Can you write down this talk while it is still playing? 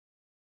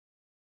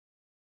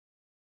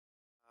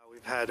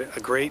We've had a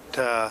great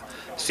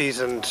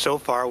season so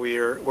far.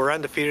 We're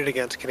undefeated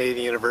against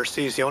Canadian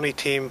universities. The only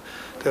team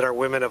that our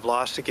women have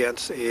lost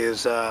against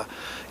is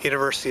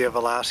University of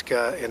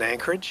Alaska in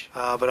Anchorage.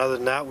 But other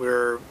than that,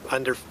 we're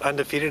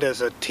undefeated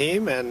as a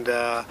team and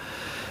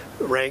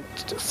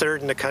ranked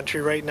third in the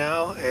country right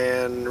now,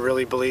 and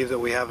really believe that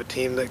we have a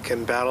team that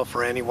can battle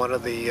for any one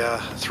of the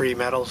three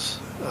medals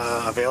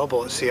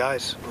available at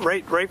CIs.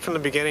 Right from the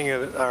beginning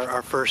of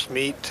our first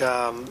meet,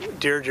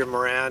 Deirdre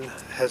Moran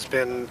has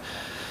been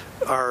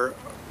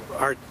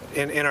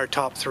in our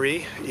top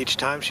three each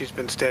time. She's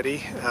been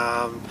steady.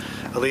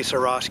 Elisa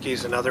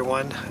Roski's another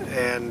one,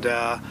 and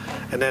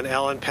then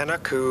Moran and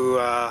Pennock, who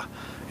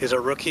is a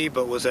rookie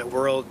but was at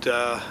World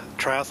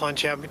Triathlon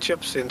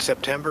Championships in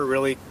September.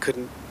 Really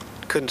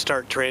couldn't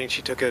start training.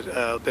 She took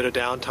a bit of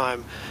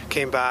downtime,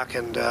 came back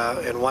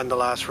and won the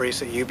last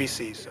race at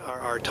UBC's.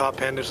 Our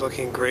top end is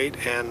looking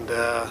great, and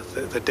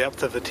the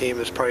depth of the team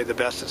is probably the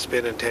best it's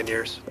been in 10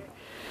 years.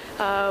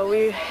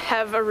 We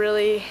have a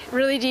really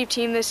deep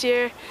team this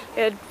year.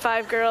 We had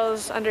 5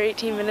 girls under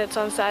 18 minutes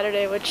on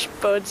Saturday, which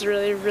bodes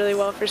really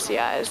well for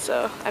CIs,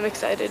 so I'm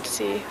excited to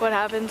see what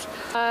happens.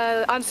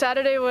 On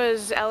Saturday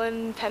was Moran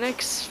and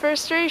Pennock's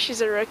first race.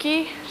 She's a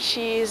rookie.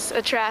 She's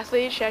a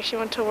triathlete. She actually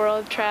went to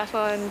World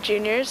Triathlon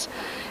Juniors,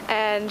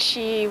 and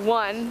she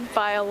won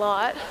by a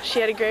lot.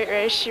 She had a great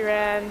race. She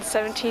ran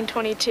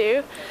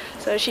 17:22,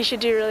 so she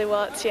should do really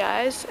well at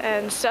CIs.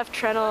 And Steph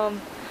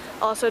Trenholm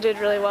also did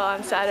really well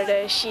on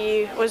Saturday.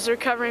 She was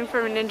recovering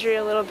from an injury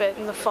a little bit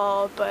in the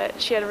fall, but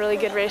she had a really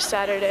good race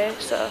Saturday,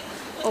 so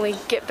only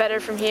get better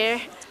from here.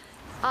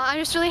 I'm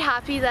just really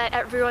happy that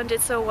everyone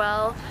did so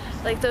well.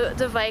 Like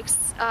the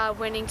VIKES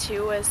winning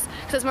too was,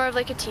 because it's more of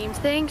like a team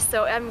thing,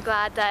 so I'm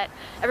glad that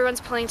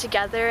everyone's playing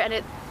together,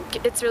 and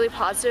it's really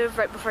positive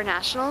right before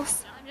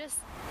nationals. I'm just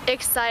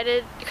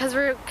excited because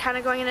we're kind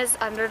of going in as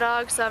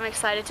underdogs, so I'm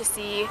excited to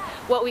see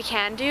what we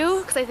can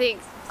do, because I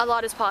think a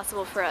lot is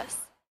possible for us.